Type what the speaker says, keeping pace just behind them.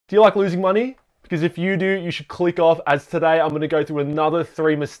Do you like losing money? Because if you do, you should click off, as today I'm going to go through another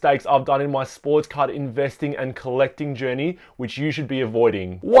 3 mistakes I've done in my sports card investing and collecting journey, which you should be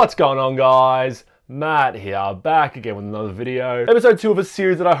avoiding. What's going on, guys? Matt here, back again with another video. Episode 2 of a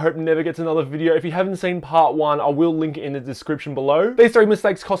series that I hope never gets another video. If you haven't seen part 1, I will link it in the description below. These 3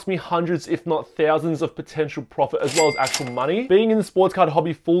 mistakes cost me hundreds, if not thousands, of potential profit as well as actual money. Being in the sports card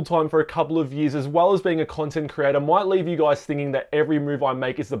hobby full-time for a couple of years, as well as being a content creator, might leave you guys thinking that every move I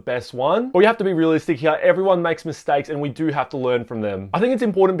make is the best one. But we have to be realistic here. Everyone makes mistakes and we do have to learn from them. I think it's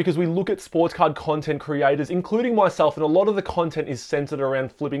important because we look at sports card content creators, including myself, and a lot of the content is centered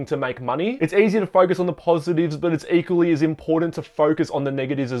around flipping to make money. It's easy to focus on the positives, but it's equally as important to focus on the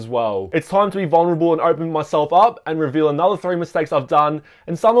negatives as well. It's time to be vulnerable and open myself up and reveal another 3 mistakes I've done,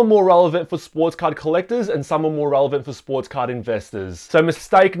 and some are more relevant for sports card collectors and some are more relevant for sports card investors. So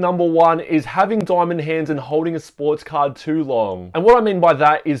mistake number 1 is having diamond hands and holding a sports card too long. And what I mean by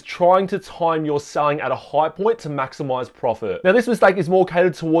that is trying to time your selling at a high point to maximize profit. Now, this mistake is more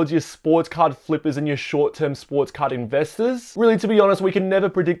catered towards your sports card flippers and your short-term sports card investors. Really, to be honest, we can never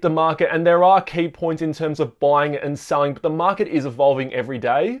predict the market, and there are key points in terms of buying and selling, but the market is evolving every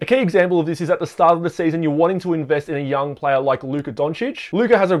day. A key example of this is at the start of the season, you're wanting to invest in a young player like Luka Doncic.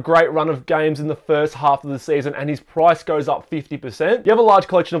 Luka has a great run of games in the first half of the season and his price goes up 50%. You have a large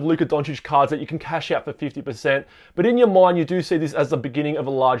collection of Luka Doncic cards that you can cash out for 50%, but in your mind, you do see this as the beginning of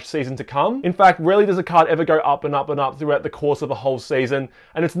a large season to come. In fact, rarely does a card ever go up and up and up throughout the course of a whole season,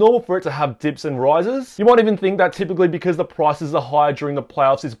 and it's normal for it to have dips and rises. You might even think that typically because the prices are higher during the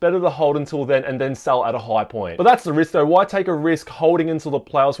playoffs, it's better to hold until then and then sell at a high point. But that's the risk though. Why take a risk holding until the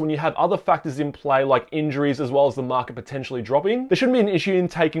playoffs when you have other factors in play like injuries as well as the market potentially dropping? There shouldn't be an issue in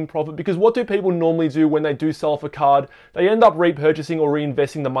taking profit, because what do people normally do when they do sell off a card? They end up repurchasing or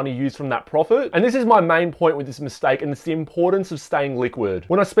reinvesting the money used from that profit. And this is my main point with this mistake, and it's the importance of staying liquid.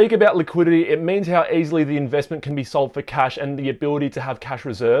 When I speak about liquidity, it means how easily the investment can be sold for cash and the ability to have cash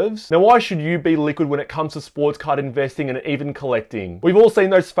reserves. Now, why should you be liquid when it comes to sports card investing and even collecting? We've all seen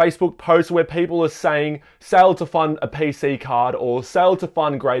those Facebook posts where people are saying, sale to fund a PC card or sale to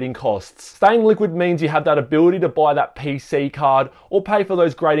fund grading costs. Staying liquid means you have that ability to buy that PC card or pay for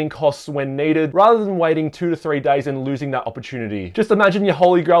those grading costs when needed, rather than waiting 2 to 3 days and losing that opportunity. Just imagine your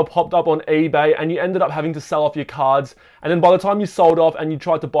holy grail popped up on eBay and you ended up having to sell off your cards, and then by the time you sold off and you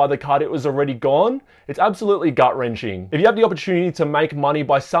tried to buy the card, it was already gone. It's absolutely gut-wrenching. If you have the opportunity to make money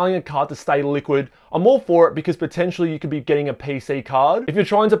by selling a card to stay liquid, I'm all for it, because potentially you could be getting a PC card. If you're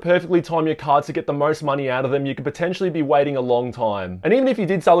trying to perfectly time your cards to get the most money out of them, you could potentially be waiting a long time. And even if you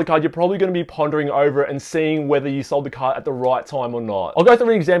did sell the card, you're probably going to be pondering over it and seeing whether you sold the card at the right time or not. I'll go through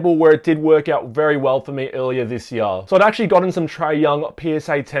an example where it did work out very well for me earlier this year. So I'd actually gotten some Trae Young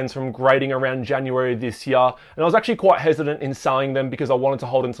PSA 10s from grading around January this year, and I was actually quite hesitant in selling them because I wanted to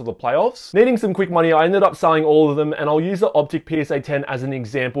hold until the playoffs. Needing some quick money, I ended up selling all of them, and I'll use the Optic PSA 10 as an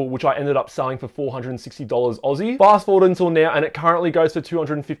example, which I ended up selling for $460 Aussie. Fast forward until now, and it currently goes for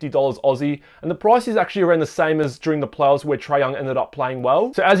 $250 Aussie, and the price is actually around the same as during the playoffs where Trae Young ended up playing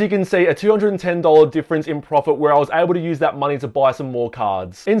well. So as you can see, a $210 difference in profit where I was able to use that money to buy some more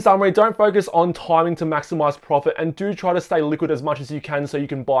cards. In summary, don't focus on timing to maximize profit, and do try to stay liquid as much as you can so you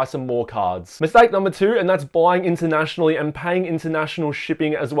can buy some more cards. Mistake number 2, and that's buying internationally and paying international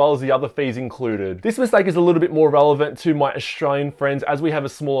shipping as well as the other fees included. This mistake is a little bit more relevant to my Australian friends, as we have a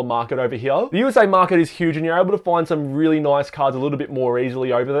smaller market over here. The USA market is huge and you're able to find some really nice cards a little bit more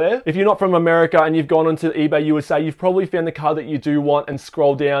easily over there. If you're not from America and you've gone onto eBay USA, you've probably found the card that you do want and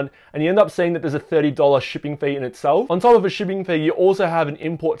scroll down, and you end up seeing that there's a $30 shipping fee in itself. On top of a shipping fee, you also have an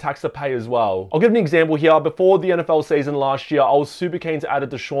import tax to pay as well. I'll give an example here. Before the NFL season last year, I was super keen to add a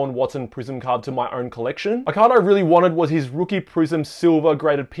Deshaun Watson Prism card to my own collection. A card I really wanted was his rookie Prism Silver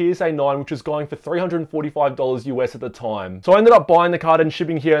graded PSA 9, which was going for $345 US at the time. So I ended up buying the card and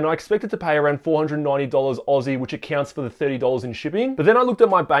shipping here, and I expected to pay around $490 Aussie, which accounts for the $30 in shipping. But then I looked at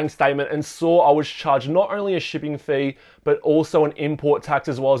my bank statement and saw I was charged not only a shipping fee, but also an import tax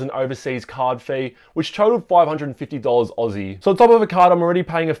as well as an overseas card fee, which totaled $550 Aussie. So on top of a card I'm already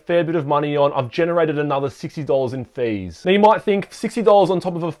paying a fair bit of money on, I've generated another $60 in fees. Now you might think $60 on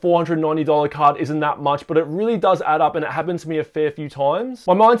top of a $490 card isn't that much, but it really does add up, and it happened to me a fair few times.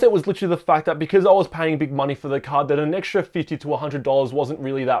 My mindset was literally the fact that because I was paying big money for the card, that an extra $50 to $100 wasn't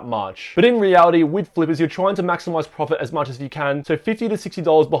really that much. But in reality, with flippers, you're trying to maximize profit as much as you can, so $50 to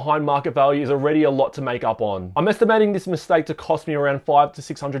 $60 behind market value is already a lot to make up on. I'm estimating this mistake to cost me around $500 to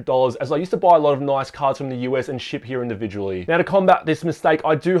 $600 as I used to buy a lot of nice cards from the US and ship here individually. Now to combat this mistake,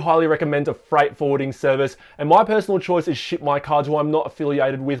 I do highly recommend a freight forwarding service, and my personal choice is Ship My Cards, who I'm not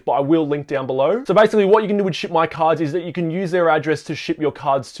affiliated with, but I will link down below. So basically what you can do with Ship My Cards is that you can use their address to ship your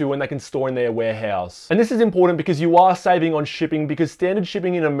cards to, and they can store in their warehouse. And this is important because you are saving on shipping, because standard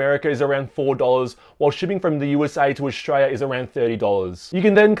shipping in America is around $4, while shipping from the USA to Australia is around $30. You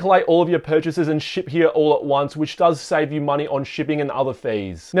can then collate all of your purchases and ship here all at once, which does save you money on shipping and other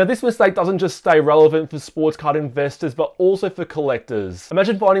fees. Now this mistake doesn't just stay relevant for sports card investors, but also for collectors.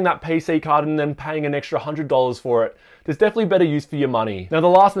 Imagine finding that PC card and then paying an extra $100 for it. There's definitely better use for your money. Now the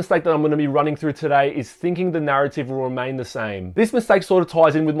last mistake that I'm going to be running through today is thinking the narrative will remain the same. This mistake sort of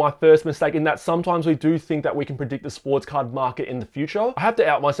ties in with my first mistake in that sometimes we do think that we can predict the sports card market in the future. I have to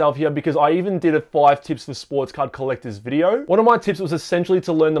out myself here because I even did a 5 tips for sports card collectors video. One of my tips was essentially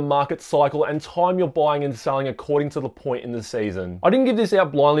to learn the market cycle and time your buying and selling according to the point in the season. I didn't give this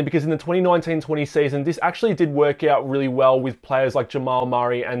out blindly because in the 2019-20 season, this actually did work out really well with players like Jamal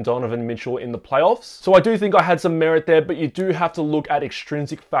Murray and Donovan Mitchell in the playoffs. So I do think I had some merit there, but you do have to look at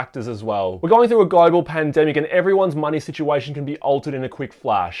extrinsic factors as well. We're going through a global pandemic and everyone's money situation can be altered in a quick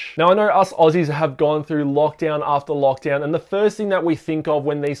flash. Now I know us Aussies have gone through lockdown after lockdown, and the first thing that we think of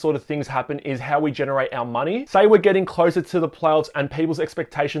when these sort of things happen is how we generate our money. Say we're getting closer to the playoffs and people's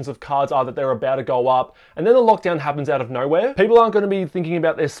expectations of cards are that they're about to go up, and then the lockdown happens out of nowhere. People aren't going to be thinking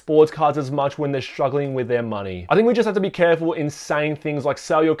about their sports cards as much when they're struggling with their money. I think we just have to be careful in saying things like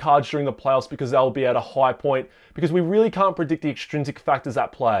sell your cards during the playoffs because they'll be at a high point, because we really can't predict the extrinsic factors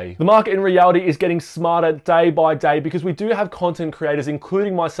at play. The market in reality is getting smarter day by day because we do have content creators,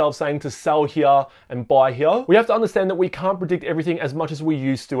 including myself, saying to sell here and buy here. We have to understand that we can't predict everything as much as we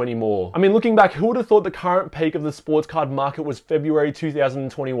used to anymore. I mean, looking back, who would have thought the current peak of the sports card market was February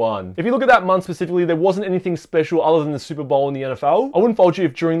 2021? If you look at that month specifically, there wasn't anything special other than the Super Bowl in the NFL. I wouldn't fault you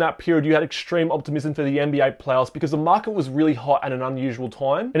if during that period you had extreme optimism for the NBA playoffs because the market was really hot at an unusual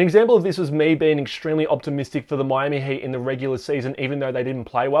time. An example of this was me being extremely optimistic for the Miami Heat in the regular season, even though they didn't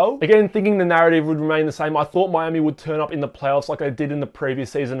play well. Again, thinking the narrative would remain the same, I thought Miami would turn up in the playoffs like they did in the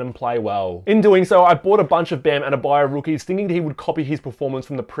previous season and play well. In doing so, I bought a bunch of Bam Adebayo rookies thinking he would copy his performance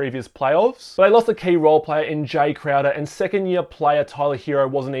from the previous playoffs, but they lost a key role player in Jay Crowder, and second-year player Tyler Hero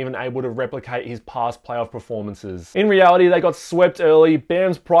wasn't even able to replicate his past playoff performances. In reality, they got swept early,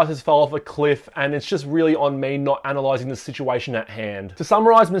 Bam's prices fell off a cliff, and it's just really on me not analysing the situation at hand. To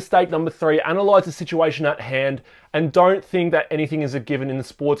summarise mistake number 3, analyse the situation at hand, and don't think that anything is a given in the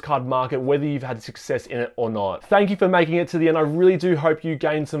sports card market, whether you've had success in it or not. Thank you for making it to the end. I really do hope you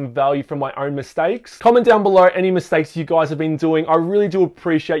gained some value from my own mistakes. Comment down below any mistakes you guys have been doing. I really do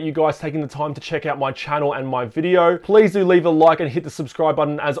appreciate you guys taking the time to check out my channel and my video. Please do leave a like and hit the subscribe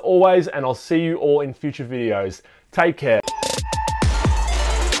button as always, and I'll see you all in future videos. Take care.